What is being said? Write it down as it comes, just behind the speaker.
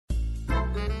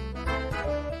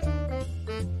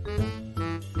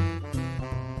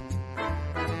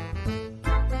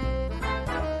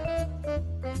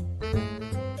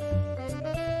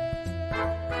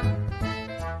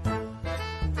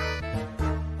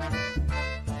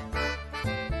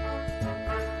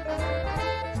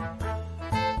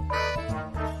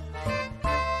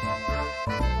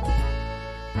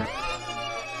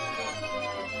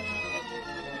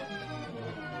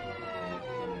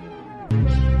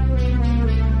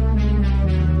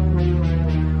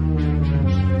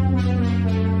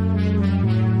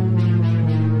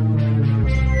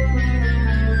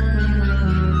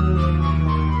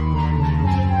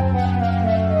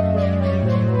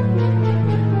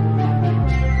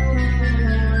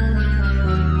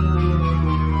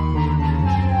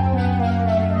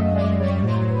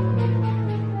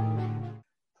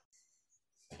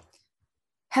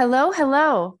Hello,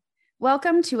 hello.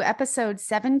 Welcome to episode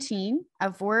 17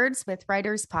 of Words with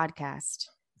Writers podcast.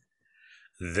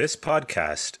 This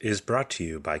podcast is brought to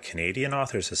you by Canadian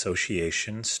Authors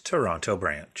Association's Toronto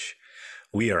branch.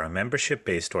 We are a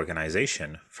membership-based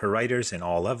organization for writers in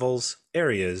all levels,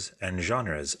 areas, and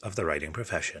genres of the writing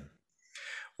profession.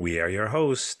 We are your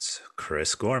hosts,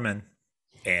 Chris Gorman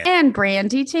and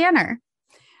Brandy Tanner.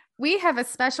 We have a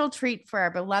special treat for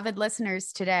our beloved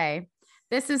listeners today.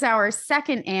 This is our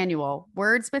second annual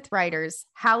Words with Writers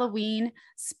Halloween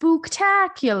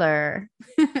Spooktacular.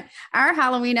 Our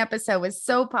Halloween episode was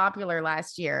so popular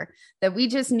last year that we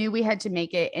just knew we had to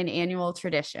make it an annual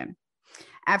tradition.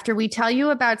 After we tell you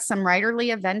about some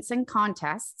writerly events and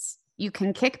contests, you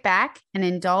can kick back and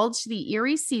indulge the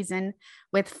eerie season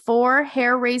with 4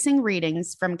 hair-raising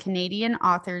readings from Canadian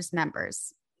Authors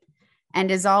members. And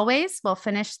as always, we'll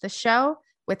finish the show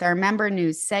with our member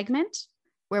news segment,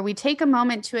 where we take a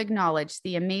moment to acknowledge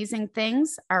the amazing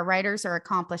things our writers are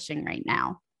accomplishing right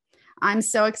now. I'm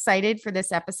so excited for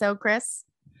this episode, Chris.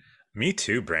 Me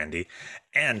too, Brandy.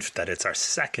 And that it's our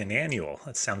second annual.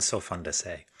 That sounds so fun to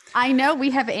say. I know,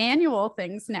 we have annual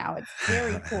things now. It's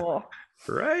very cool.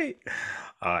 Right?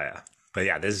 Oh, yeah. But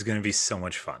yeah, this is going to be so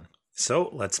much fun. So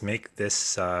let's make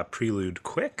this prelude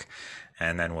quick,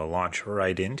 and then we'll launch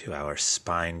right into our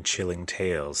spine-chilling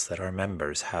tales that our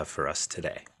members have for us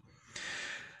today.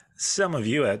 Some of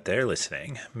you out there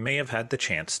listening may have had the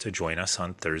chance to join us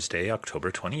on Thursday,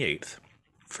 October 28th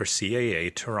for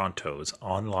CAA Toronto's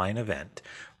online event,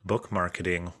 Book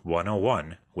Marketing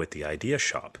 101 with the Idea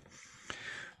Shop,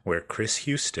 where Chris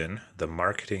Houston, the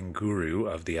marketing guru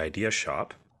of the Idea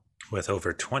Shop, with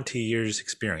over 20 years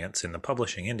experience in the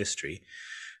publishing industry,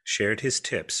 shared his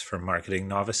tips for marketing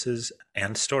novices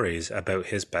and stories about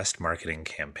his best marketing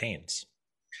campaigns.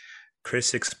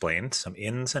 Chris explained some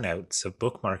ins and outs of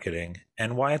book marketing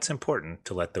and why it's important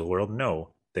to let the world know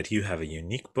that you have a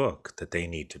unique book that they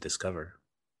need to discover.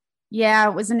 Yeah,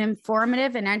 it was an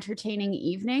informative and entertaining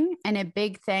evening, and a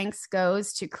big thanks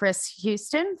goes to Chris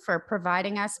Houston for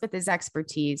providing us with his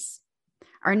expertise.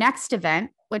 Our next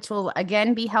event, which will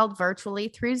again be held virtually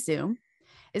through Zoom,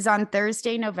 is on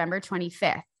Thursday, November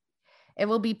 25th. It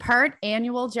will be part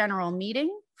annual general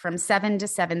meeting from 7 to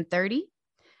 7:30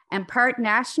 and part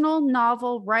National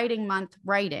Novel Writing Month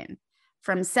write-in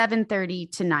from 7:30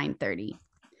 to 9:30.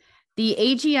 The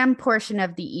AGM portion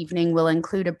of the evening will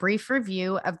include a brief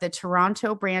review of the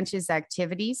Toronto branch's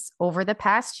activities over the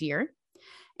past year,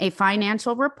 a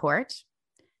financial report,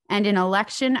 and an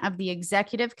election of the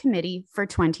Executive Committee for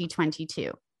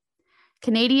 2022.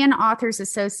 Canadian Authors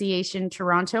Association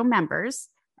Toronto members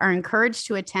are encouraged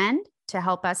to attend to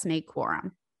help us make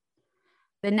quorum.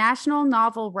 The National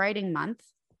Novel Writing Month,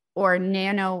 or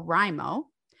NaNoWriMo,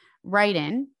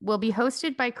 write-in will be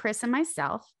hosted by Chris and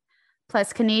myself,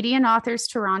 plus Canadian Authors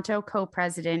Toronto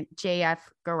co-president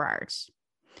J.F. Garrard.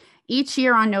 Each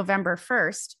year on November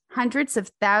 1st, hundreds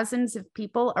of thousands of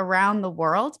people around the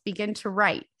world begin to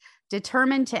write,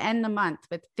 determined to end the month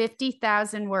with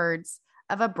 50,000 words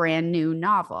of a brand new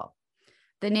novel.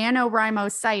 The NaNoWriMo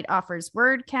site offers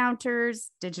word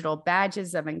counters, digital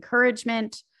badges of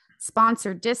encouragement,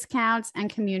 sponsored discounts, and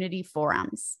community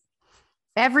forums.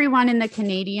 Everyone in the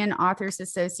Canadian Authors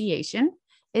Association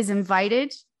is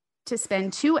invited to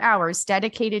spend 2 hours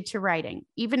dedicated to writing,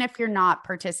 even if you're not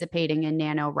participating in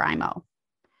NaNoWriMo.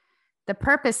 The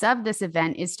purpose of this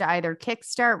event is to either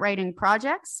kickstart writing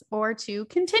projects or to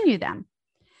continue them.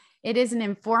 It is an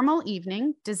informal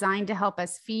evening designed to help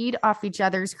us feed off each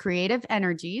other's creative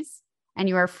energies, and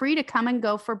you are free to come and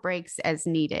go for breaks as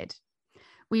needed.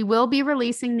 We will be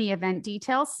releasing the event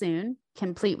details soon,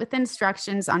 complete with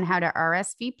instructions on how to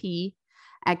RSVP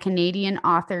at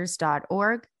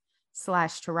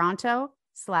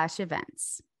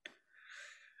canadianauthors.org/Toronto/events.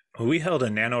 We held a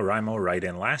NaNoWriMo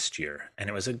write-in last year, and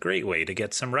it was a great way to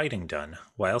get some writing done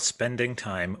while spending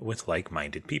time with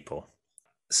like-minded people.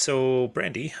 So,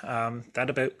 Brandy, that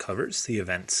about covers the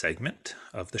event segment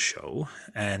of the show,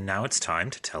 and now it's time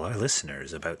to tell our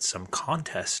listeners about some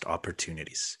contest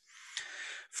opportunities.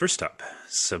 First up,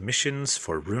 submissions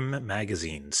for Room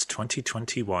Magazine's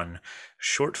 2021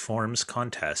 Short Forms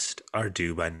Contest are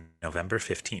due by November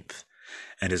 15th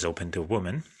and is open to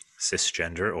women,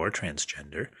 cisgender or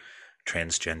transgender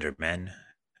men,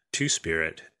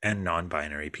 two-spirit, and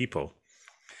non-binary people.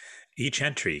 Each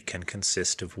entry can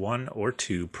consist of 1 or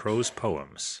 2 prose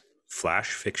poems,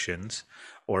 flash fictions,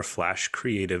 or flash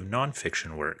creative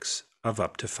nonfiction works of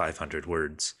up to 500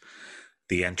 words.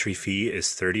 The entry fee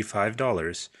is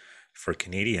 $35 for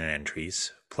Canadian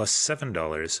entries, plus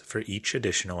 $7 for each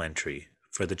additional entry,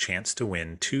 for the chance to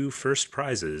win 2 first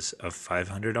prizes of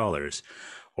 $500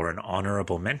 or an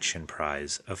honorable mention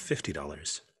prize of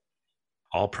 $50.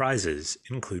 All prizes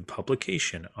include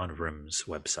publication on RIM's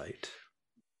website.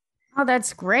 Oh,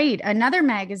 that's great. Another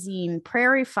magazine,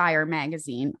 Prairie Fire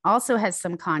Magazine, also has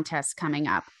some contests coming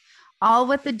up, all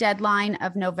with the deadline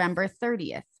of November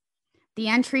 30th. The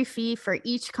entry fee for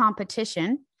each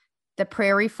competition, the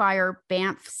Prairie Fire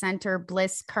Banff Center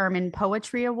Bliss Carmen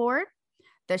Poetry Award,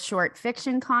 the Short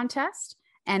Fiction Contest,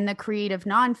 and the Creative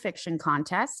Nonfiction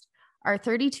Contest, are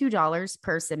 $32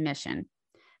 per submission.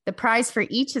 The prize for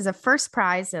each is a first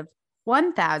prize of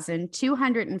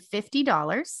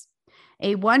 $1,250,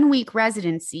 a one-week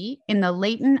residency in the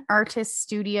Leighton Artist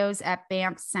Studios at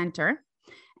Banff Center,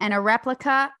 and a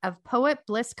replica of poet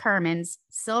Bliss Carman's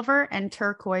silver and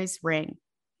turquoise ring.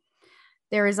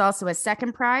 There is also a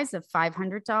second prize of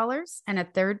 $500 and a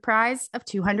third prize of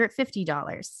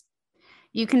 $250.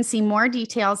 You can see more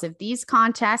details of these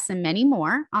contests and many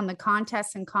more on the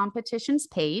contests and competitions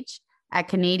page at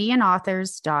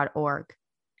canadianauthors.org.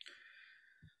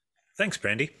 Thanks,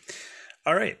 Brandy.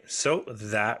 All right, so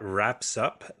that wraps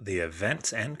up the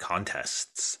events and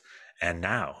contests. And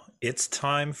now it's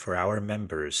time for our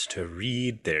members to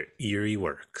read their eerie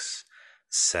works.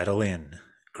 Settle in,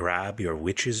 grab your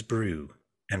witch's brew,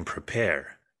 and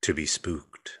prepare to be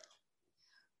spooked.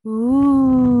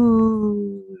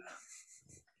 Ooh.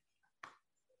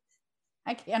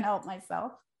 I can't help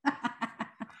myself.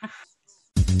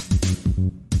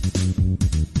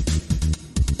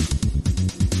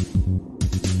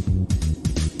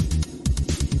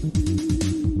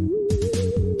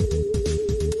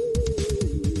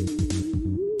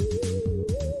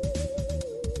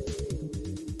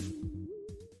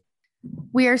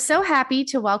 We are so happy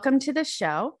to welcome to the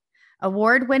show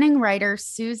award-winning writer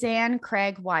Suzanne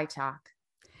Craig Wytock.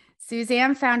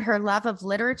 Suzanne found her love of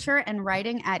literature and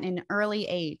writing at an early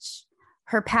age.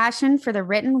 Her passion for the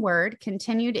written word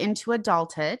continued into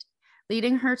adulthood,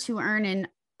 leading her to earn an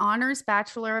honors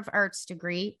Bachelor of Arts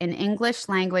degree in English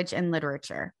language and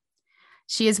literature.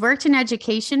 She has worked in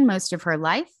education most of her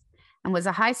life and was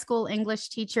a high school English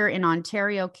teacher in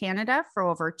Ontario, Canada for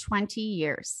over 20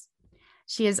 years.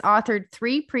 She has authored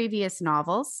 3 previous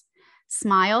novels,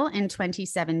 Smile in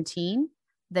 2017,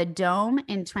 The Dome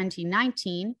in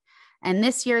 2019, and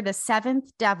this year, The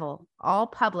Seventh Devil, all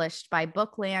published by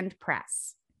Bookland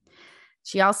Press.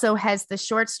 She also has the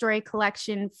short story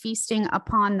collection Feasting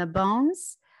Upon the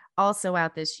Bones, also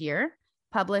out this year,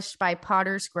 published by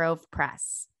Potter's Grove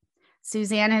Press.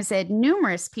 Suzanne has had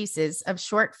numerous pieces of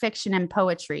short fiction and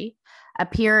poetry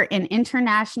appear in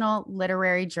international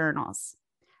literary journals.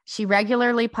 She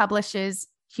regularly publishes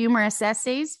humorous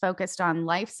essays focused on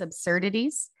life's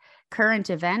absurdities, current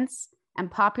events, and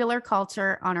popular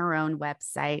culture on her own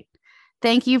website.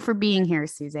 Thank you for being here,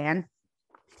 Suzanne.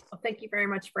 Well, thank you very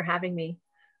much for having me.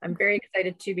 I'm very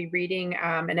excited to be reading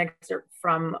an excerpt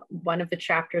from one of the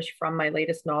chapters from my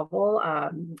latest novel,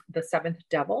 The Seventh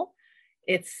Devil.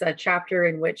 It's a chapter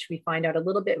in which we find out a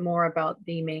little bit more about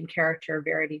the main character,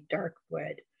 Verity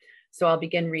Darkwood. So I'll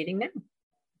begin reading now.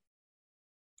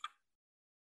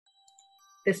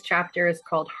 This chapter is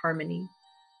called Harmony.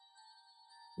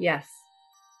 Yes.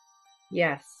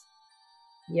 Yes.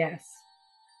 Yes.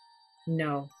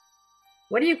 No.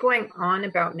 What are you going on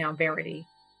about now, Verity?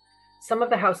 Some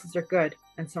of the houses are good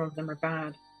and some of them are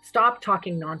bad. Stop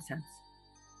talking nonsense.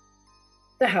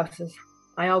 The houses.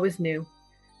 I always knew.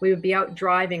 We would be out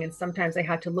driving and sometimes I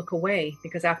had to look away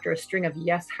because after a string of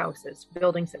yes houses,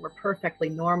 buildings that were perfectly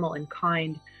normal and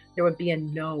kind, there would be a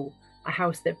no, a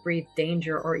house that breathed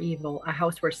danger or evil, a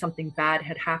house where something bad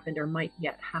had happened or might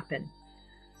yet happen.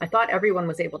 I thought everyone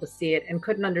was able to see it and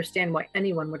couldn't understand why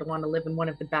anyone would want to live in one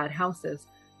of the bad houses.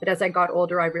 But as I got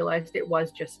older, I realized it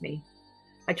was just me.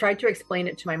 I tried to explain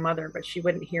it to my mother, but she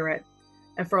wouldn't hear it.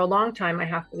 And for a long time, I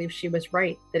half believed she was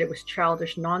right, that it was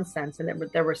childish nonsense and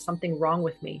that there was something wrong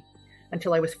with me.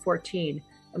 Until I was 14,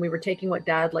 and we were taking what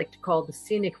Dad liked to call the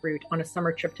scenic route on a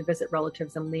summer trip to visit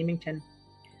relatives in Leamington.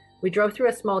 We drove through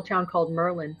a small town called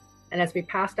Merlin, and as we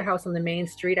passed a house on the main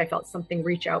street, I felt something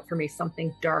reach out for me,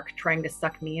 something dark trying to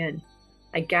suck me in.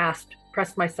 I gasped,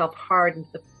 pressed myself hard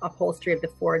into the upholstery of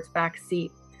the Ford's back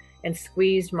seat, and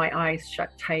squeezed my eyes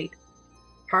shut tight.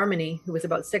 Harmony, who was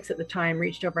about 6 at the time,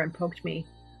 reached over and poked me.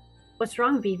 "What's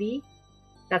wrong, Vivi?"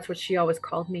 That's what she always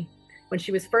called me. When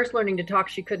she was first learning to talk,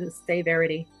 she couldn't say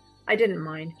Verity. I didn't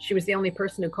mind. She was the only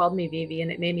person who called me Vivi,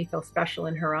 and it made me feel special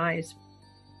in her eyes.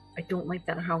 "I don't like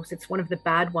that house. It's one of the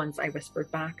bad ones," I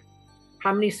whispered back.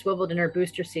 Harmony swiveled in her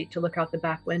booster seat to look out the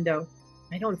back window.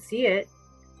 "I don't see it."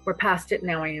 "We're past it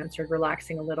now," I answered,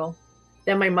 relaxing a little.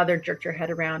 Then my mother jerked her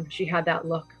head around. She had that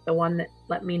look, the one that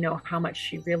let me know how much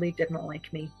she really didn't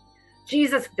like me.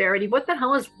 Jesus, Verity, what the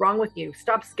hell is wrong with you?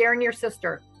 Stop scaring your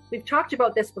sister. We've talked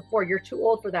about this before. You're too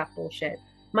old for that bullshit.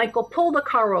 Michael, pull the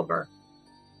car over.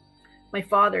 My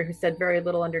father, who said very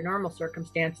little under normal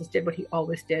circumstances, did what he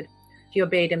always did. He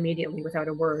obeyed immediately without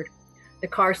a word. The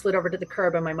car slid over to the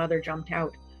curb and my mother jumped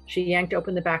out. She yanked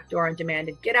open the back door and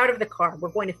demanded, "Get out of the car. We're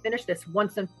going to finish this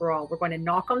once and for all. We're going to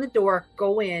knock on the door,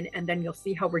 go in, and then you'll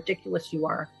see how ridiculous you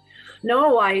are."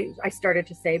 "No," I started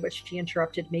to say, but she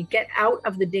interrupted me. "Get out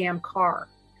of the damn car."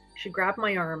 She grabbed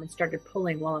my arm and started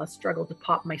pulling while I struggled to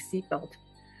pop my seatbelt.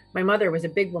 My mother was a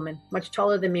big woman, much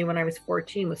taller than me when I was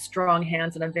 14, with strong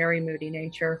hands and a very moody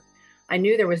nature. I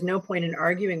knew there was no point in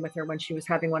arguing with her when she was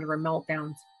having one of her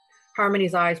meltdowns.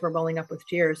 Harmony's eyes were welling up with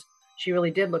tears. She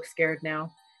really did look scared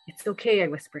now. "It's okay," I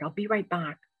whispered. "I'll be right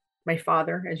back." My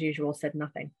father, as usual, said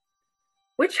nothing.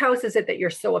 "Which house is it that you're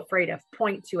so afraid of?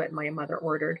 Point to it," my mother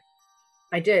ordered.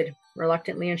 I did,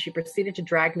 reluctantly, and she proceeded to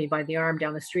drag me by the arm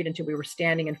down the street until we were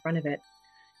standing in front of it.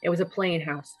 It was a plain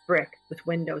house, brick, with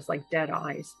windows like dead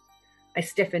eyes. I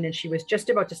stiffened, and she was just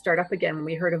about to start up again when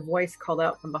we heard a voice call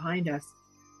out from behind us.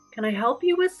 "Can I help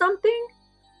you with something?"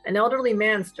 An elderly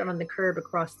man stood on the curb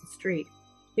across the street.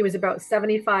 He was about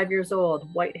 75 years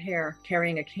old, white hair,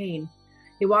 carrying a cane.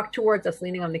 He walked towards us,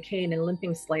 leaning on the cane and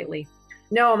limping slightly.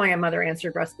 "No," my mother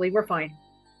answered brusquely, "we're fine."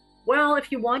 "Well,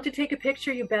 if you want to take a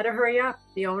picture, you better hurry up.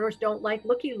 The owners don't like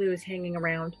looky-loos hanging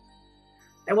around."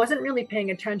 I wasn't really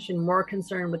paying attention, more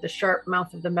concerned with the sharp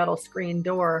mouth of the metal screen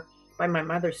door, but my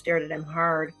mother stared at him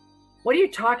hard. "What are you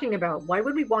talking about? Why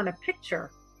would we want a picture?"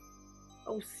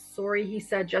 "Oh, sorry," he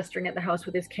said, gesturing at the house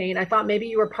with his cane. "I thought maybe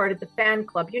you were part of the fan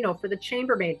club, for the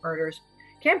chambermaid murders.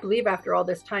 Can't believe after all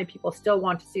this time people still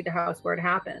want to see the house where it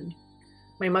happened."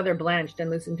 My mother blanched and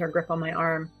loosened her grip on my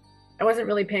arm. I wasn't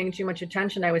really paying too much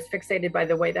attention. I was fixated by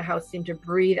the way the house seemed to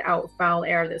breathe out foul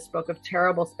air that spoke of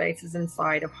terrible spaces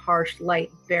inside, of harsh light,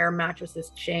 bare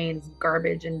mattresses, chains,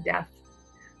 garbage, and death.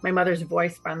 My mother's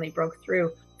voice finally broke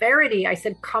through. "Verity," I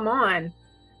said, "come on."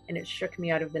 And it shook me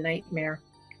out of the nightmare.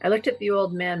 I looked at the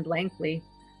old man blankly.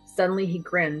 Suddenly he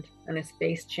grinned, and his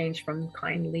face changed from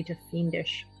kindly to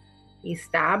fiendish. "He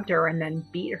stabbed her and then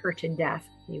beat her to death,"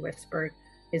 he whispered.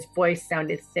 His voice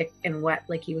sounded thick and wet,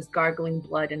 like he was gargling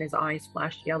blood, and his eyes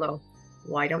flashed yellow.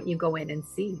 "Why don't you go in and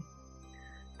see?"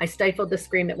 I stifled the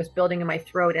scream that was building in my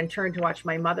throat and turned to watch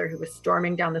my mother, who was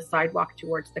storming down the sidewalk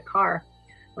towards the car.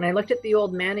 When I looked at the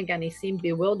old man again, he seemed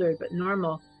bewildered but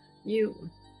normal.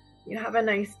 You have a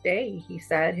nice day," he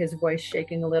said, his voice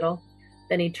shaking a little.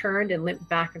 Then he turned and limped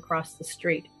back across the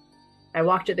street. I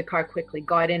walked to the car quickly,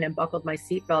 got in, and buckled my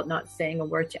seatbelt, not saying a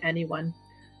word to anyone.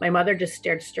 My mother just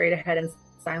stared straight ahead in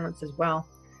silence as well.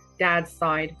 Dad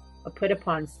sighed, a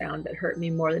put-upon sound that hurt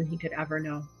me more than he could ever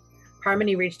know.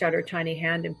 Harmony reached out her tiny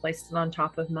hand and placed it on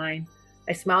top of mine.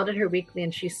 I smiled at her weakly,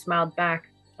 and she smiled back,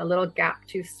 a little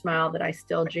gap-toothed smile that I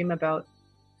still dream about.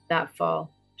 That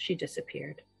fall, she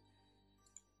disappeared.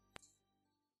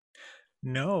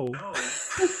 No.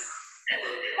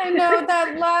 I know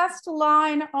that last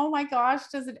line. Oh my gosh,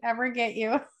 does it ever get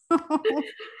you? Thank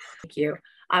you.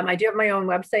 I do have my own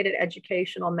website at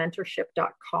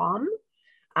educationalmentorship.com.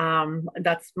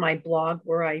 That's my blog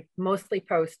where I mostly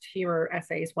post humor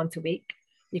essays once a week.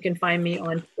 You can find me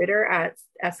on Twitter at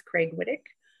 @SCraigWhittick,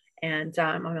 and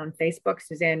I'm on Facebook,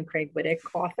 Suzanne Craig Whittick,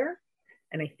 author.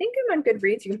 And I think I'm on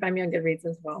Goodreads. You can find me on Goodreads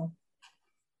as well.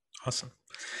 Awesome.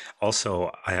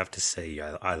 Also, I have to say,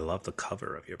 I love the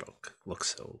cover of your book. It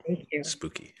looks so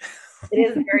spooky. It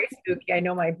is very spooky. I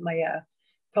know my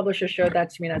publisher showed that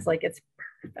to me, and I was like, it's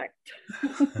perfect.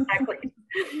 Exactly.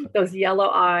 Those yellow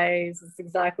eyes. It's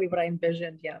exactly what I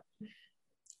envisioned. Yeah.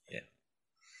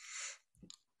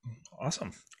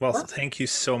 Awesome. Well, thank you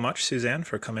so much, Suzanne,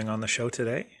 for coming on the show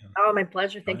today. Oh, my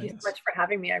pleasure. Thank you so much for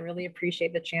having me. I really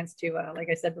appreciate the chance to, like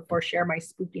I said before, share my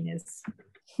spookiness.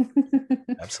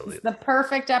 Absolutely. It's the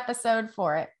perfect episode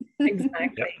for it.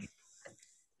 Exactly. Yep.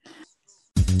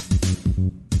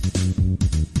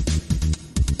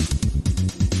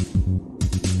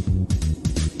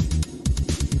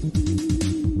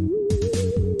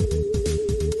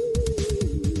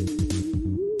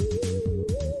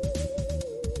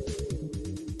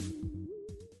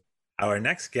 Our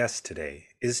next guest today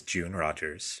is June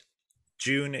Rogers.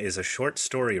 June is a short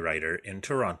story writer in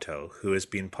Toronto who has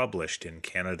been published in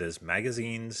Canada's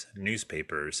magazines,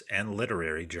 newspapers, and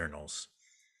literary journals.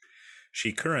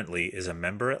 She currently is a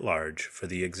member-at-large for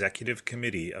the Executive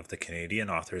Committee of the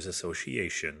Canadian Authors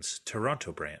Association's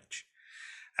Toronto branch.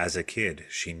 As a kid,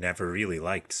 she never really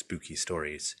liked spooky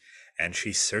stories, and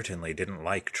she certainly didn't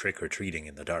like trick-or-treating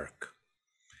in the dark.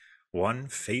 One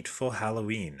fateful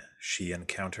Halloween, she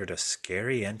encountered a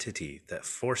scary entity that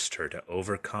forced her to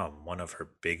overcome one of her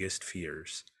biggest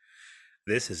fears.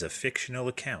 This is a fictional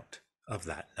account of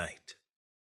that night.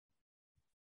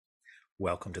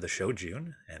 Welcome to the show,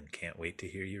 June, and can't wait to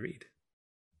hear you read.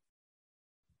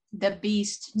 The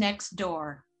Beast Next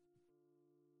Door.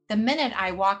 The minute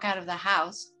I walk out of the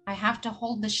house, I have to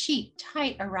hold the sheet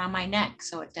tight around my neck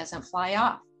so it doesn't fly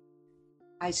off.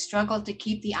 I struggle to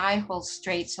keep the eye holes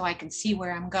straight so I can see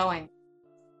where I'm going.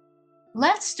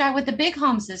 Let's start with the big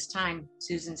homes this time,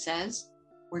 Susan says.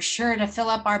 We're sure to fill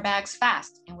up our bags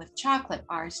fast, and with chocolate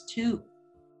bars too.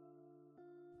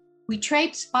 We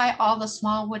traipse by all the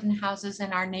small wooden houses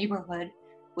in our neighborhood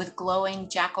with glowing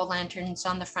jack-o'-lanterns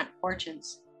on the front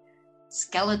porches.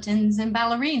 Skeletons and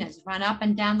ballerinas run up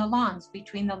and down the lawns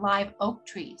between the live oak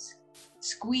trees,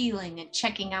 squealing and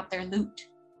checking out their loot.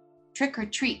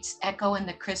 Trick-or-treats echo in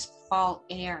the crisp fall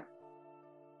air.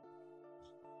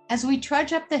 As we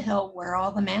trudge up the hill where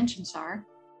all the mansions are,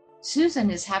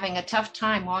 Susan is having a tough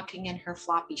time walking in her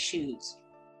floppy shoes.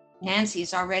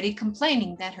 Nancy's already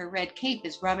complaining that her red cape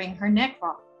is rubbing her neck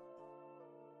raw.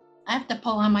 I have to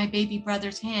pull on my baby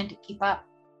brother's hand to keep up.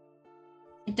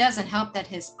 It doesn't help that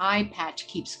his eye patch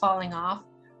keeps falling off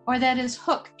or that his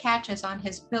hook catches on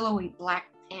his billowy black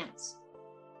pants.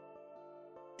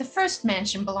 The first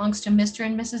mansion belongs to Mr.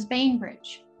 and Mrs.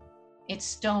 Bainbridge. Its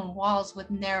stone walls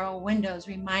with narrow windows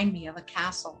remind me of a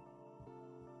castle.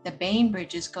 The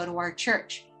Bainbridges go to our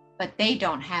church, but they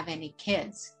don't have any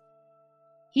kids.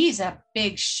 He's a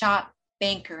big shot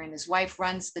banker and his wife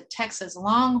runs the Texas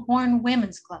Longhorn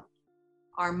Women's Club.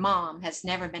 Our mom has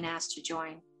never been asked to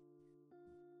join.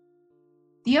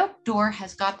 The oak door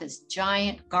has got this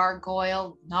giant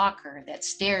gargoyle knocker that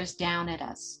stares down at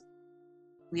us.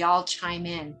 We all chime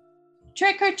in.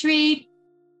 Trick or treat!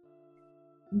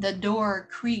 The door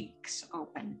creaks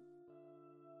open.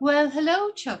 Well,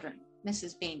 hello, children,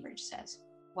 Mrs. Bainbridge says.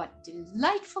 What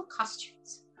delightful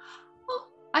costumes. Oh,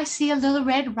 I see a little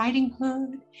Red Riding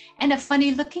Hood and a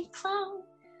funny-looking clown,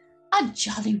 a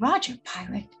Jolly Roger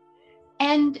pirate,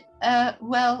 and, a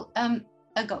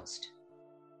ghost.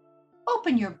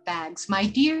 Open your bags, my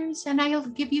dears, and I'll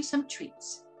give you some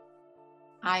treats.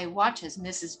 I watch as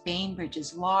Mrs.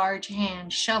 Bainbridge's large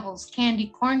hand shovels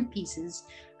candy corn pieces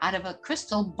out of a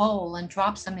crystal bowl and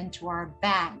drops them into our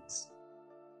bags.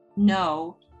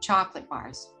 No chocolate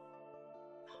bars.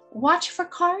 Watch for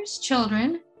cars,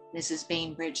 children, Mrs.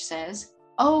 Bainbridge says.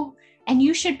 Oh, and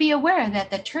you should be aware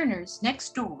that the Turners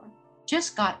next door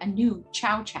just got a new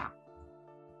chow chow.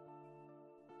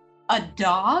 A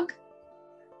dog?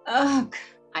 Ugh,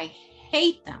 I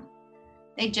hate them.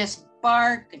 They just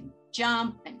bark and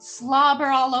jump and slobber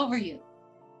all over you.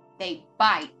 They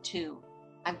bite too.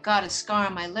 I've got a scar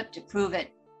on my lip to prove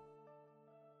it.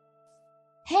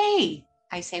 Hey,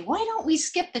 I say, why don't we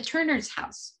skip the Turner's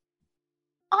house?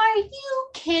 Are you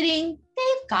kidding?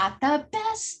 They've got the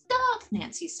best stuff,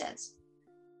 Nancy says.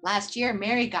 Last year,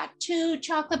 Mary got 2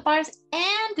 chocolate bars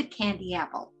and a candy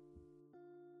apple.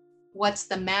 What's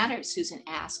the matter? Susan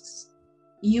asks.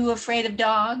 You afraid of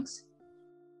dogs?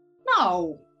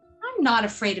 No, I'm not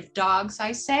afraid of dogs,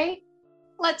 I say.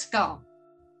 Let's go.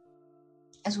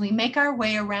 As we make our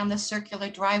way around the circular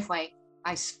driveway,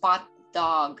 I spot the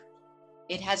dog.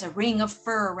 It has a ring of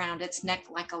fur around its neck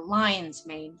like a lion's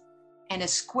mane and a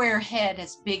square head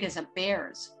as big as a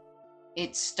bear's.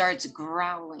 It starts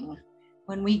growling.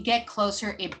 When we get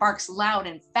closer, it barks loud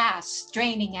and fast,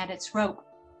 straining at its rope.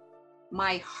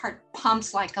 My heart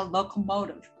pumps like a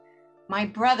locomotive. My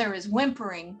brother is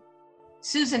whimpering.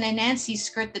 Susan and Nancy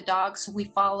skirt the dog, so we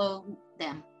follow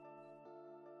them.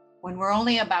 When we're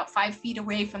only about 5 feet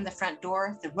away from the front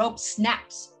door, the rope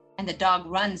snaps and the dog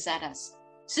runs at us.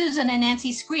 Susan and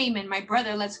Nancy scream, and my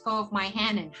brother lets go of my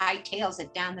hand and hightails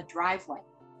it down the driveway.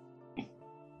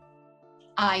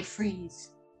 I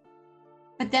freeze.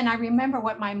 But then I remember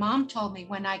what my mom told me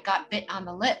when I got bit on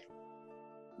the lip.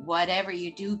 Whatever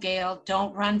you do, Gail,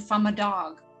 don't run from a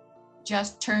dog.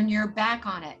 Just turn your back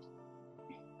on it.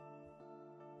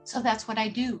 So that's what I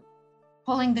do,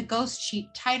 pulling the ghost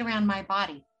sheet tight around my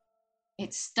body.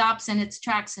 It stops in its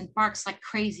tracks and barks like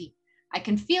crazy. I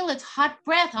can feel its hot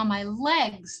breath on my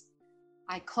legs.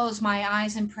 I close my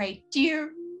eyes and pray,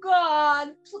 Dear God,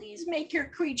 please make your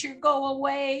creature go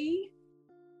away.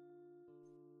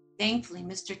 Thankfully,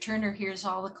 Mr. Turner hears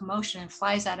all the commotion and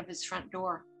flies out of his front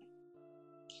door.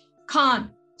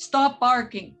 Con, stop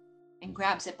barking, and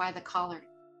grabs it by the collar.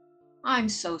 I'm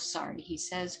so sorry, he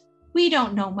says. We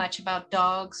don't know much about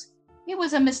dogs. It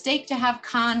was a mistake to have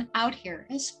Con out here,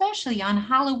 especially on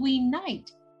Halloween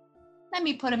night. Let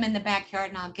me put him in the backyard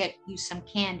and I'll get you some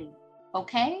candy,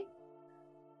 okay?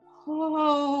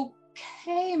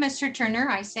 Okay, Mr. Turner,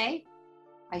 I say.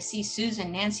 I see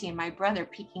Susan, Nancy, and my brother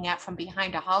peeking out from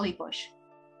behind a holly bush.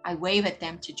 I wave at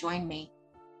them to join me.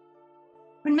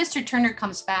 When Mr. Turner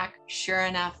comes back, sure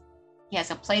enough, he has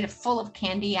a plate full of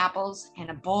candy apples and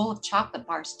a bowl of chocolate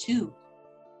bars too.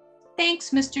 Thanks,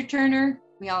 Mr. Turner,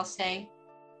 we all say.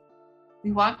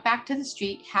 We walk back to the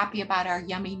street, happy about our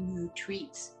yummy new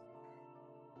treats.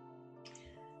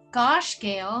 Gosh,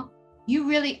 Gail, you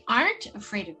really aren't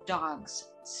afraid of dogs,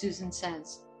 Susan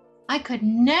says. I could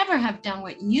never have done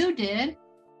what you did.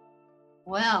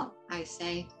 Well, I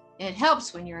say, it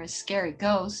helps when you're a scary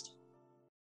ghost.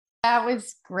 That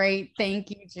was great. Thank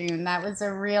you, June. That was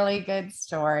a really good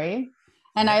story.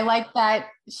 And I like that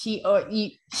she/you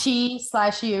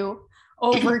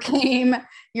overcame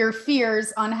your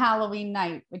fears on Halloween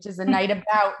night, which is a night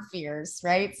about fears,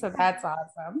 right? So that's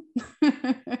awesome.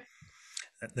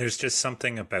 There's just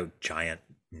something about giant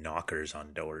knockers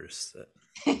on doors that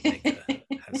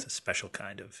has a special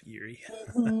kind of eerie.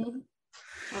 Mm-hmm.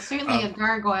 Well, certainly a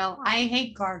gargoyle. I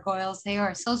hate gargoyles. They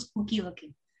are so spooky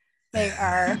looking. They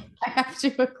are. I have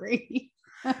to agree.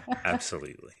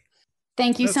 Absolutely.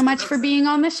 Thank you so much for being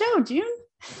on the show, June.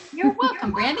 You're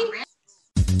welcome, Brandy.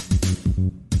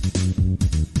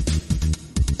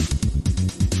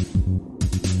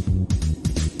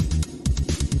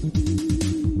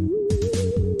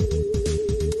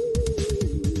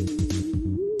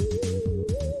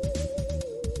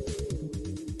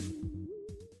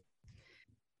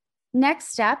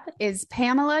 Next up is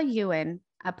Pamela Ewan,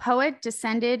 a poet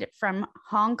descended from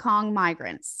Hong Kong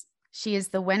migrants. She is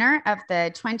the winner of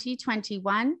the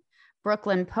 2021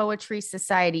 Brooklyn Poetry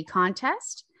Society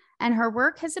contest, and her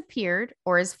work has appeared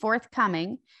or is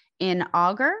forthcoming in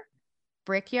Augur,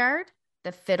 Brickyard,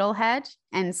 The Fiddlehead,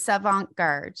 and Savant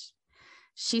Garde.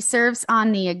 She serves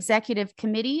on the executive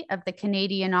committee of the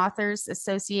Canadian Authors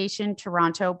Association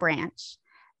Toronto branch.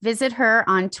 Visit her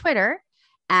on Twitter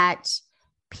at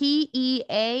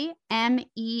PEAMEALA.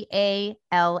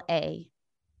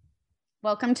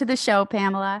 Welcome to the show,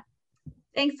 Pamela.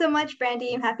 Thanks so much,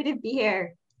 Brandy. I'm happy to be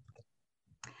here.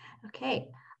 Okay,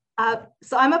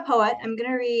 so I'm a poet. I'm going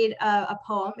to read a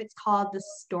poem. It's called The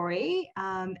Story,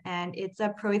 and it's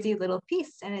a prosy little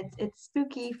piece, and it's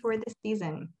spooky for this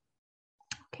season.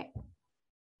 Okay.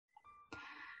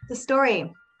 The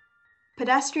Story.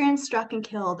 Pedestrian struck and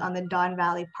killed on the Don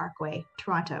Valley Parkway,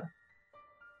 Toronto.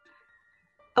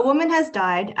 A woman has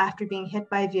died after being hit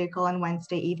by a vehicle on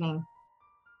Wednesday evening.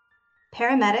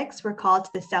 Paramedics were called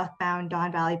to the southbound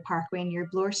Don Valley Parkway near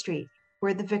Bloor Street,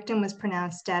 where the victim was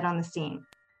pronounced dead on the scene.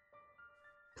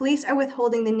 Police are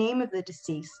withholding the name of the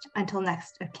deceased until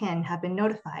next of kin have been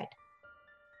notified.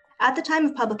 At the time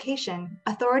of publication,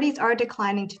 authorities are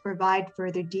declining to provide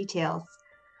further details,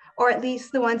 or at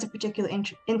least the ones of particular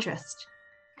interest.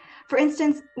 For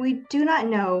instance, we do not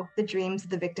know the dreams of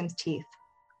the victim's teeth.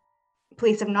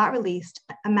 Police have not released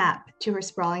a map to her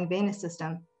sprawling venous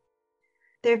system.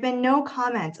 There have been no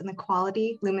comments on the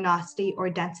quality, luminosity, or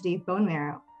density of bone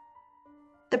marrow.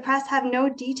 The press have no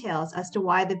details as to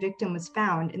why the victim was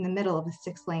found in the middle of a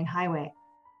 6-lane highway.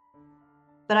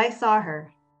 But I saw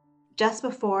her, just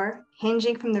before,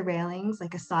 hinging from the railings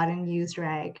like a sodden used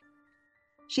rag.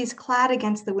 She's clad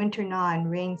against the winter gnaw in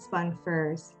rain-spun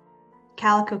furs,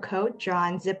 calico coat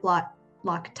drawn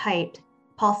ziplock tight,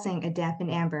 pulsing a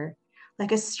dampened amber,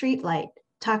 like a street light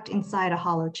tucked inside a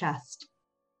hollow chest.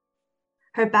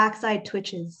 Her backside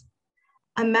twitches.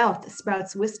 A mouth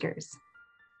sprouts whiskers.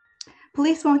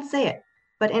 Police won't say it,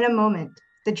 but in a moment,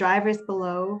 the drivers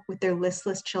below, with their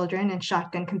listless children and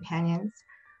shotgun companions,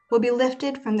 will be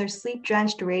lifted from their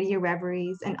sleep-drenched radio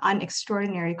reveries and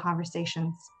unextraordinary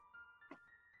conversations.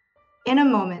 In a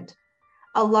moment,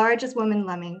 a large-as-woman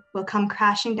lemming will come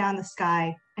crashing down the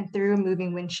sky and through a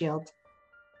moving windshield.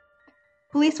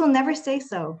 Police will never say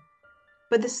so,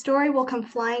 but the story will come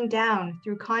flying down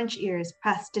through conch ears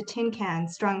pressed to tin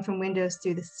cans strung from windows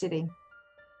through the city.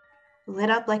 Lit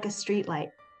up like a streetlight,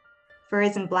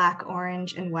 furs in black,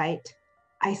 orange, and white.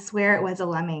 I swear it was a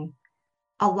lemming,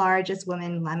 a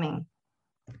large-as-woman lemming.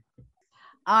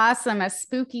 Awesome, a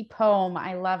spooky poem.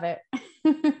 I love it.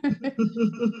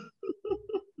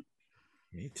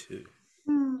 Me too.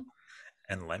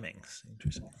 And lemmings,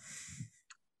 interesting.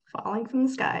 Falling from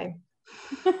the sky.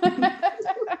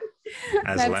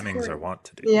 As That's lemmings great. are wont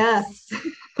to do. Yes.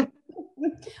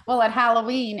 Well, at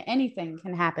Halloween, anything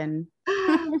can happen.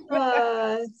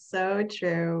 So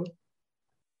true.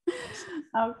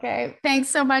 Okay. Thanks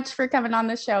so much for coming on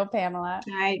the show, Pamela.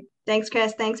 All right. Thanks,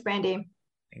 Chris. Thanks, Brandy.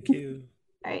 Thank you.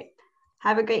 All right.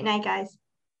 Have a great night, guys.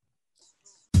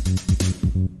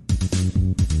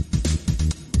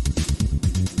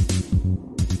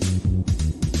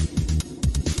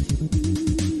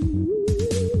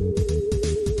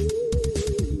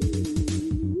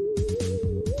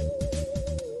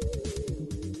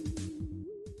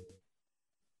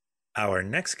 Our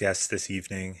next guest this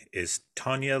evening is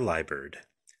Tanya Liebert.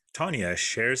 Tanya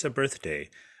shares a birthday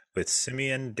with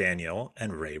Simeon Daniel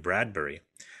and Ray Bradbury,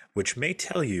 which may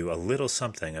tell you a little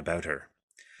something about her.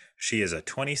 She is a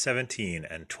 2017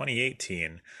 and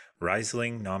 2018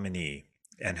 Riesling nominee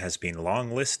and has been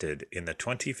long-listed in the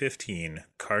 2015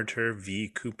 Carter V.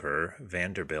 Cooper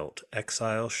Vanderbilt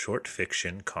Exile Short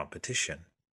Fiction Competition.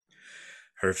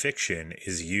 Her fiction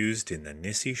is used in the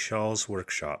Nissi Shawls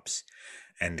workshops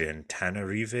and in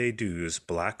Tanarive Du's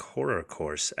Black Horror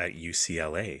course at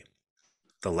UCLA,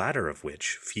 the latter of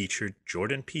which featured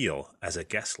Jordan Peele as a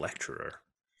guest lecturer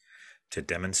to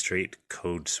demonstrate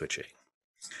code switching.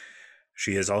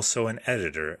 She is also an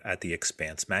editor at The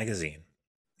Expanse magazine.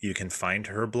 You can find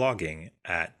her blogging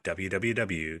at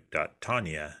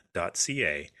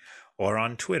www.tanya.ca or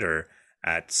on Twitter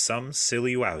at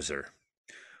SomeSillyWowzer.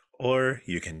 Or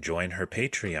you can join her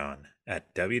Patreon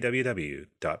at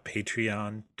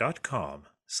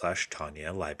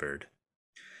www.patreon.com/Tanya Liebert.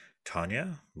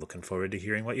 Tanya, looking forward to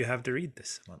hearing what you have to read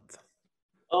this month.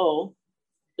 Oh,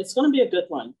 it's going to be a good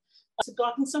one. I've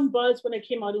gotten some buzz when it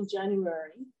came out in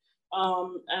January.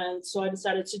 And so I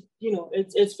decided to,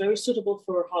 it's very suitable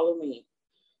for Halloween.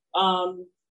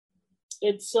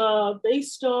 It's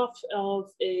based off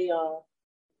of a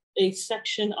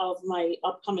section of my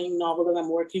upcoming novel that I'm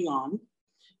working on.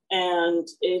 And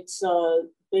it's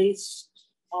based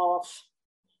off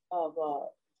of a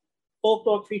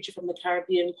folklore creature from the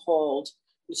Caribbean called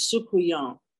the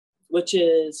Sukuyan, which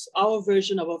is our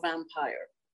version of a vampire.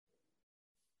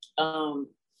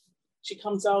 She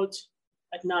comes out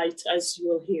at night, as you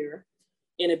will hear,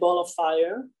 in a ball of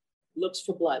fire, looks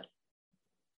for blood.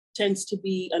 Tends to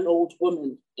be an old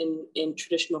woman in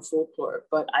traditional folklore,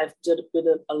 but I've did a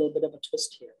little bit of a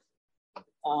twist here.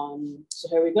 So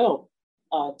here we go.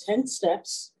 10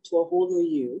 steps to a whole new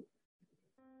you.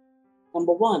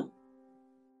 Number 1,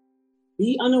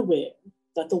 be unaware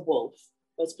that the wolf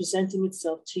was presenting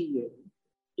itself to you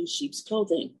in sheep's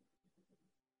clothing.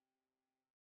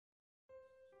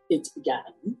 It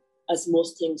began, as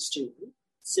most things do,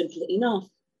 simply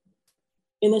enough,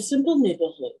 in a simple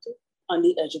neighborhood on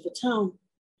the edge of a town,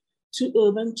 too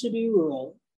urban to be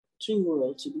rural, too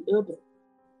rural to be urban.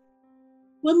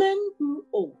 Women grew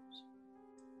old.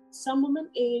 Some women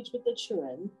aged with their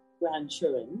children,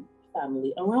 grandchildren,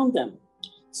 family around them.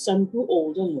 Some grew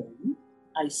old alone,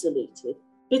 isolated,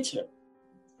 bitter.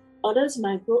 Others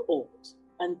might grow old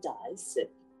and die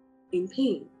sick, in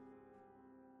pain.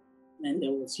 Then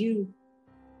there was you.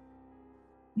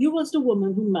 You was the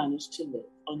woman who managed to live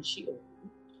on she own,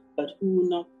 but who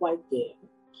not quite there,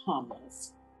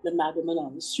 harmless, the mad woman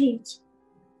on the street.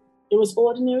 It was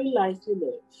ordinary life you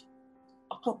lived.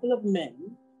 A couple of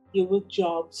men, you work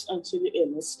jobs until your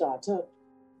illness start up.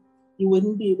 You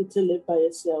wouldn't be able to live by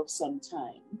yourself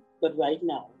sometime, but right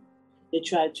now, you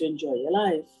try to enjoy your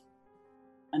life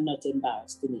and not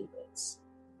embarrass the neighbors.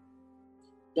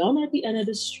 Down at the end of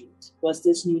the street was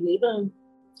this new neighbor,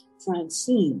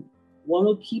 Francine, one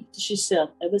who kept to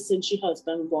herself ever since her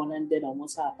husband gone and dead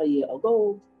almost half a year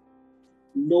ago.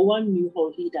 No one knew how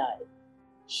he died.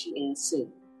 She ain't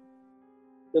seen.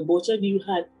 The both of you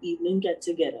had evening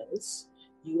get-togethers.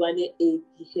 You and your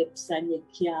achy hips and you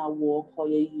can't walk how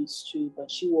you used to,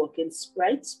 but she walking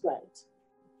sprite.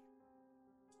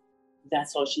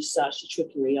 That's how she started she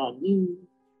trickery on you.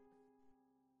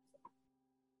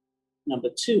 Number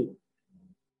 2,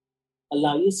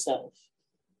 allow yourself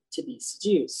to be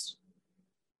seduced.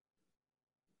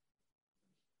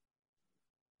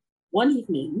 One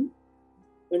evening,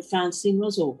 when Francine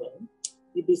was over,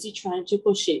 you're busy trying to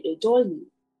crochet a doily.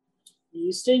 You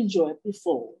used to enjoy it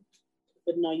before,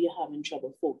 but now you're having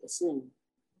trouble focusing.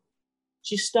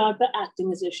 She started by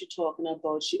acting as if she's talking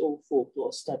about she old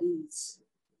folklore studies.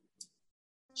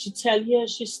 She tell you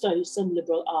she studied some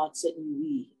liberal arts at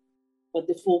UE, but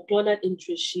the folklore that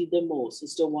interests she the most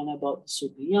is the one about the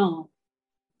Sukuyan.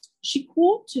 She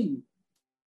quote to you,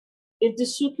 if the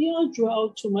Sukuyan draw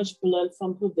out too much blood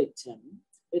from her victim,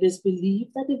 it is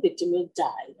believed that the victim will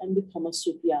die and become a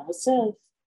Sukuyan herself,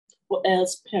 or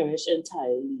else perish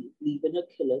entirely, leaving her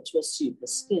killer to assume her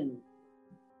skin.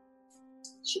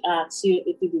 She asks you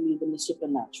if you believe in the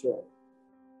supernatural.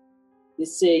 They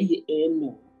say you ain't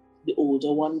know. The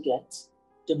older one gets,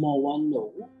 the more one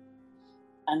know,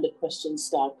 and the questions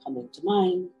start coming to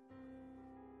mind.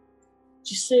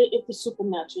 She say if the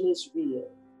supernatural is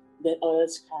real, then other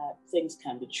things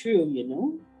can be true, you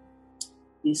know?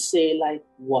 They say like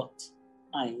what?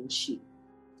 I ain't she.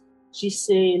 She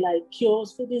say like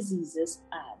cures for diseases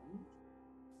and,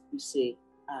 you say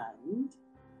and,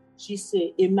 she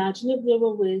say imagine if there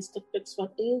were ways to fix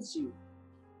what ails you.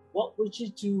 What would you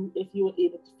do if you were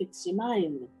able to fix your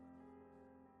mind?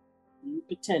 You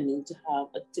pretending to have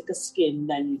a thicker skin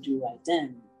than you do right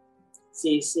then.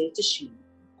 Say to she,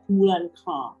 cool and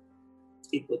calm.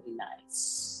 It would be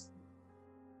nice.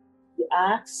 You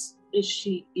ask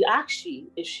she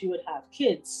if she would have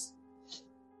kids.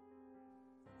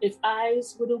 If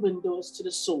eyes were the windows to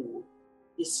the soul,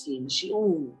 the skin she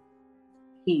owned.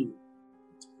 He,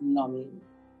 longing,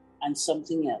 and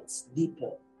something else,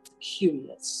 deeper,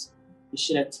 curious. You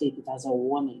should have taken it as a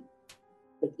warning.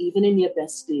 But even in your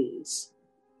best days,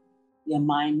 your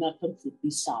mind not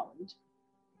completely sound,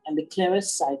 and the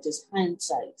clearest sight is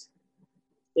hindsight.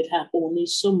 It have only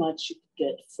so much you could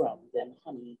get from them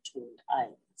honey-toned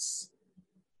eyes.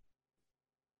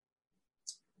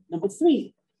 Number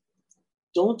 3,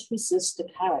 don't resist the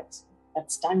carrot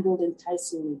that dangled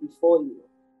enticingly before you.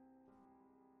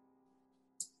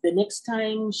 The next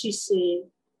time she see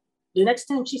you,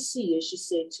 she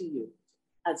say to you,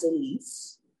 as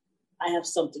Elise, I have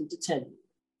something to tell you.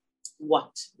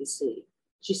 What, you say?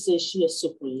 She says she is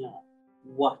superior.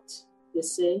 What, you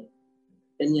say?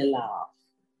 Then you laugh.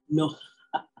 No.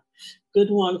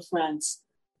 Good one, France.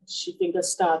 She fingers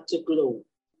start to glow,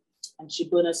 and she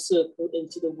burn a circle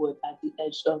into the wood at the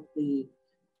edge of the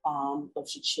arm of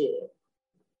the chair.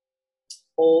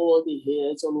 All the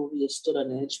hairs all over you stood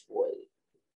on edge, boy.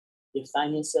 You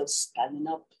find yourself standing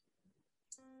up.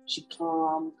 She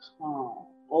calm.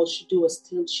 All she do is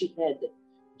tilt she head,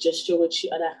 gesture with she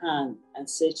other hand, and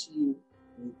say to you,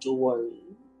 don't worry.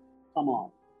 Come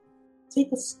on,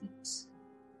 take a seat.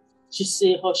 She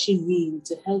say how she mean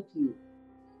to help you.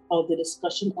 How the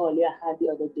discussion Olia had the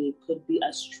other day could be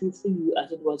as true for you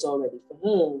as it was already for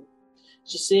her.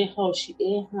 She say how she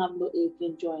ain't have no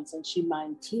aching joints and she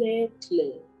mind clear.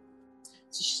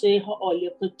 She say how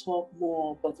Olia could talk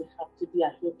more, but it have to be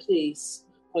at her place,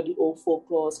 how the old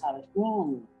folklores have it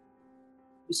wrong.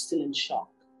 You still in shock.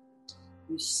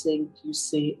 You think, you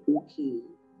say, okay,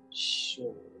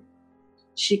 sure.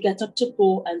 She get up to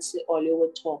go and say Olia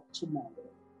will talk tomorrow.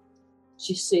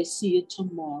 She say, see you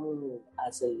tomorrow,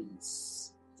 as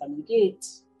Elise. From the gate.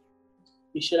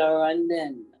 You should have run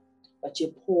then, but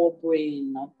your poor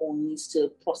brain not only still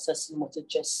processing what it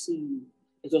just seen,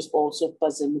 it was also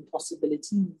buzzing with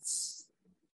possibilities.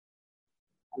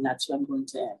 And that's where I'm going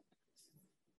to end.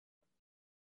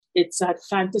 It's at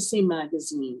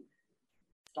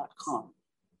fantasymagazine.com.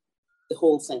 The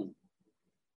whole thing.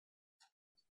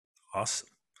 Awesome.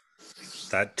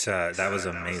 That was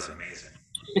amazing.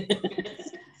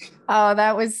 Oh,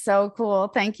 that was so cool.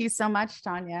 Thank you so much,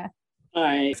 Tanya. All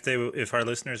right. If our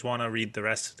listeners want to read the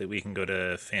rest of it, we can go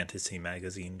to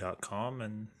fantasymagazine.com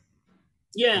and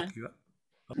look you up.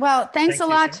 Well, thanks a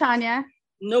lot, Tanya.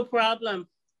 No problem.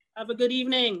 Have a good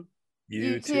evening.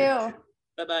 You too.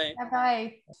 Bye-bye.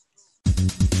 Bye-bye.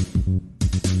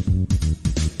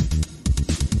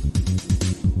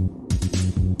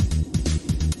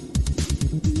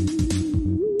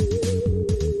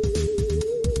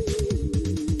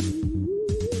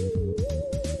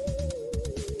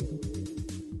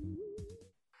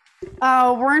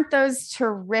 Oh, weren't those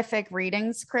terrific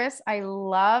readings, Chris? I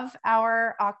love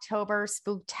our October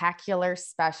Spooktacular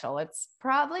special. It's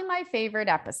probably my favorite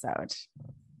episode.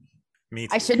 Me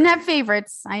too. I shouldn't have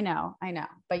favorites. I know.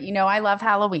 But I love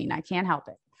Halloween. I can't help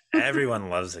it. Everyone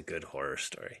loves a good horror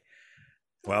story.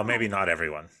 Well, maybe not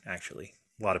everyone, actually.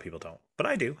 A lot of people don't, but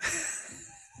I do.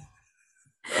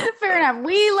 Fair enough.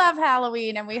 We love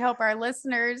Halloween, and we hope our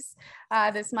listeners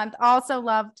this month also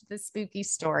loved the spooky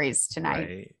stories tonight.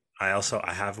 Right. I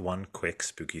have one quick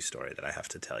spooky story that I have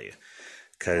to tell you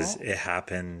because it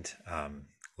happened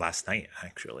last night,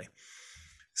 actually.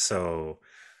 So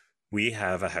we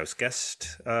have a house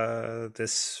guest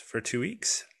for 2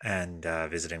 weeks and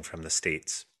visiting from the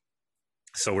States.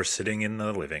 So we're sitting in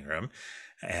the living room,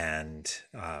 and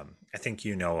I think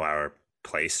our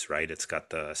place, right? It's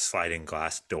got the sliding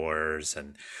glass doors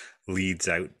and leads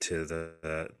out to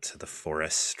the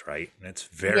forest, right? And it's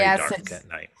very dark at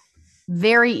night.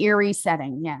 Very eerie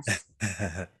setting, yes.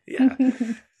 Yeah.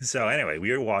 So anyway,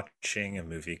 we were watching a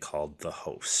movie called The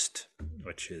Host,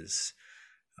 which is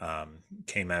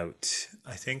came out,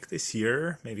 I think this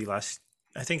year, I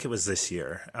think it was this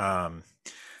year. And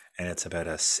it's about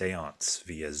a seance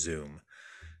via Zoom,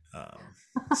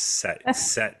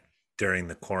 set during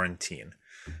the quarantine.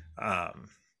 And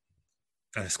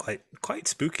it's quite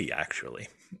spooky, actually.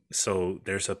 So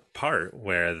there's a part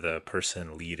where the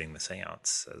person leading the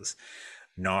seance says,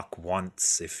 knock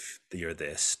once if you're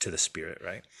this, to the spirit,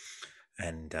 right?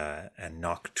 And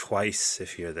knock twice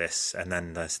if you're this. And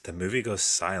then the movie goes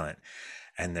silent,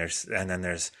 and then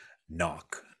there's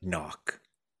knock, knock,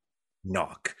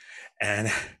 knock.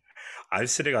 And I'm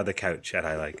sitting on the couch and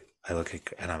I look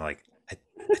at, and I'm like, I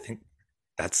think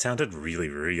that sounded really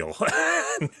real.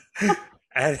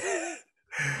 And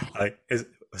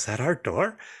was that our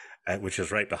door? Which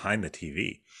is right behind the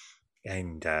TV.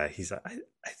 And he's like,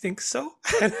 I think so.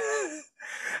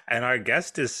 And our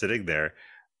guest is sitting there,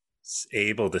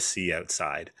 able to see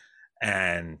outside.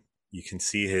 And you can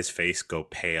see his face go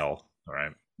pale,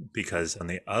 right? Because on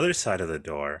the other side of the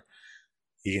door,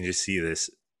 you can just see this.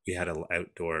 We had an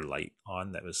outdoor light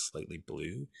on that was slightly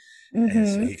blue. And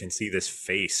so you can see this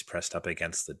face pressed up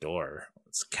against the door.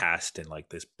 It's cast in like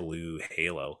this blue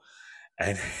halo.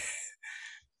 And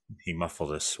he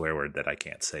muffled a swear word that I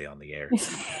can't say on the air.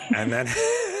 And then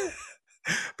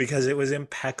because it was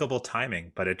impeccable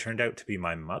timing, but it turned out to be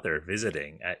my mother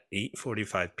visiting at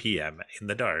 8:45 p.m. in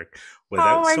the dark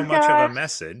without so much of a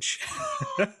message,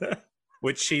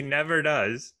 which she never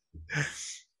does.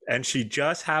 And she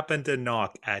just happened to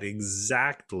knock at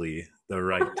exactly the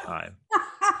right time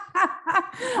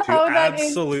to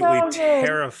absolutely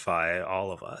terrify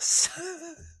all of us.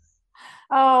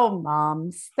 Oh,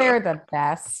 moms, they're the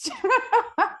best.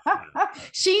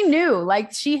 She knew,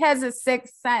 like she has a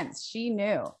sixth sense. She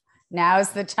knew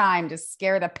now's the time to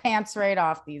scare the pants right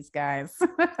off these guys.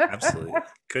 Absolutely.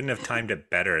 Couldn't have timed it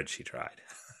better had she tried.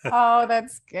 Oh,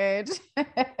 that's good.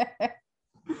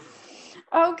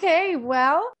 Okay,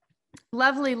 well,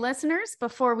 lovely listeners,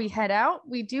 before we head out,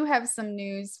 we do have some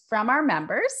news from our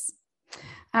members.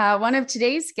 One of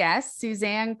today's guests,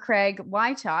 Suzanne Craig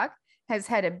Wytock, has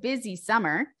had a busy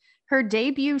summer. Her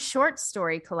debut short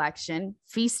story collection,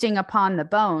 Feasting Upon the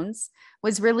Bones,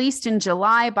 was released in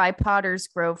July by Potter's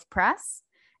Grove Press.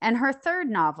 And her third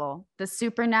novel, the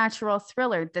supernatural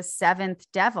thriller, The Seventh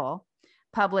Devil,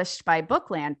 published by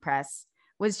Bookland Press,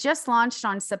 was just launched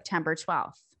on September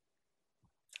 12th.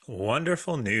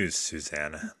 Wonderful news,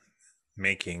 Susanna.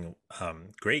 Making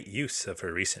great use of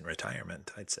her recent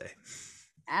retirement, I'd say.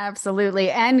 Absolutely.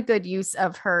 And good use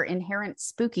of her inherent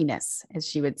spookiness, as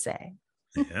she would say.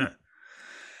 Yeah.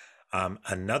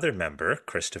 Another member,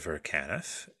 Christopher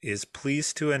Caniff, is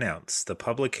pleased to announce the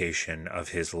publication of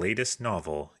his latest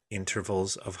novel,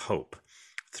 Intervals of Hope,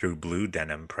 through Blue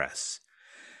Denim Press.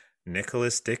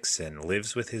 Nicholas Dixon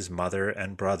lives with his mother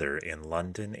and brother in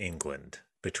London, England,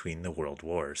 between the world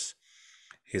wars.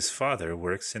 His father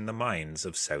works in the mines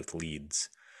of South Leeds.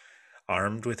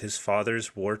 Armed with his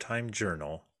father's wartime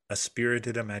journal, a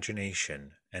spirited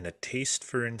imagination, and a taste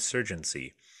for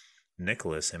insurgency,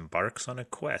 Nicholas embarks on a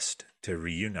quest to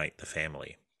reunite the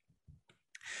family.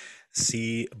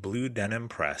 See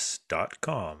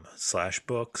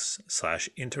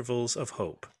bluedenimpress.com/books/intervals of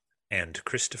hope and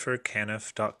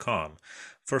christophercaniff.com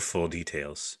for full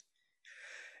details.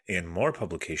 In more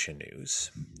publication news,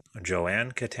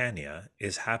 Joanne Catania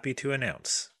is happy to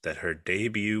announce that her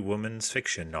debut women's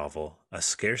fiction novel, A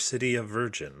Scarcity of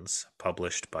Virgins,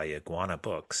 published by Iguana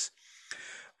Books,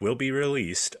 will be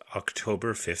released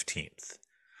October 15th.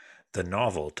 The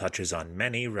novel touches on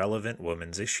many relevant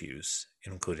women's issues,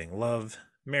 including love,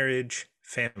 marriage,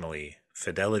 family,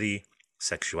 fidelity,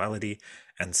 sexuality,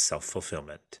 and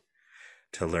self-fulfillment.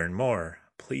 To learn more,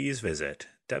 please visit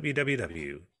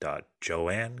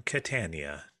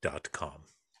www.joannecatania.com.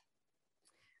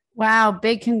 Wow,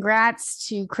 big congrats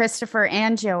to Christopher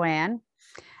and Joanne,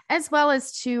 as well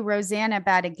as to Rosanna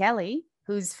Badagelli,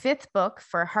 whose fifth book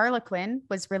for Harlequin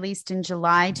was released in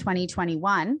July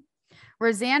 2021.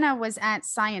 Rosanna was at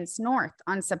Science North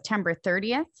on September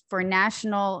 30th for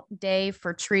National Day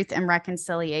for Truth and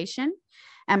Reconciliation,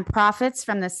 and profits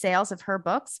from the sales of her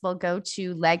books will go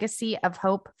to Legacy of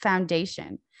Hope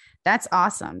Foundation. That's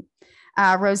awesome.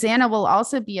 Rosanna will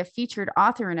also be a featured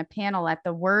author in a panel at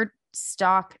the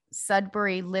Wordstock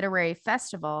Sudbury Literary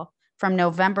Festival from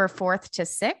November 4th to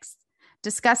 6th,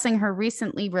 discussing her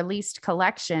recently released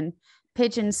collection,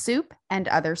 Pigeon Soup and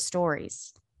Other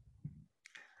Stories.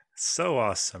 So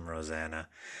awesome, Rosanna.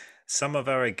 Some of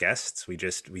our guests,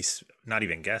 not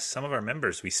even guests, some of our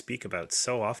members we speak about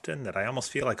so often that I almost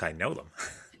feel like I know them.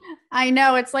 I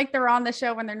know, it's like they're on the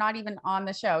show when they're not even on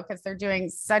the show because they're doing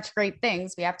such great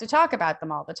things. We have to talk about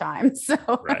them all the time. So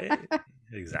Right,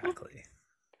 exactly.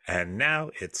 And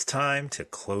now it's time to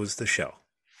close the show.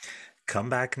 Come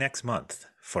back next month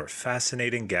for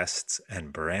fascinating guests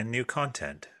and brand new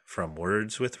content from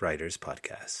Words with Writers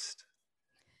podcast.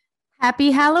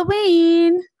 Happy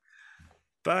Halloween.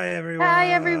 Bye, everyone. Bye,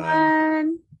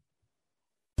 everyone.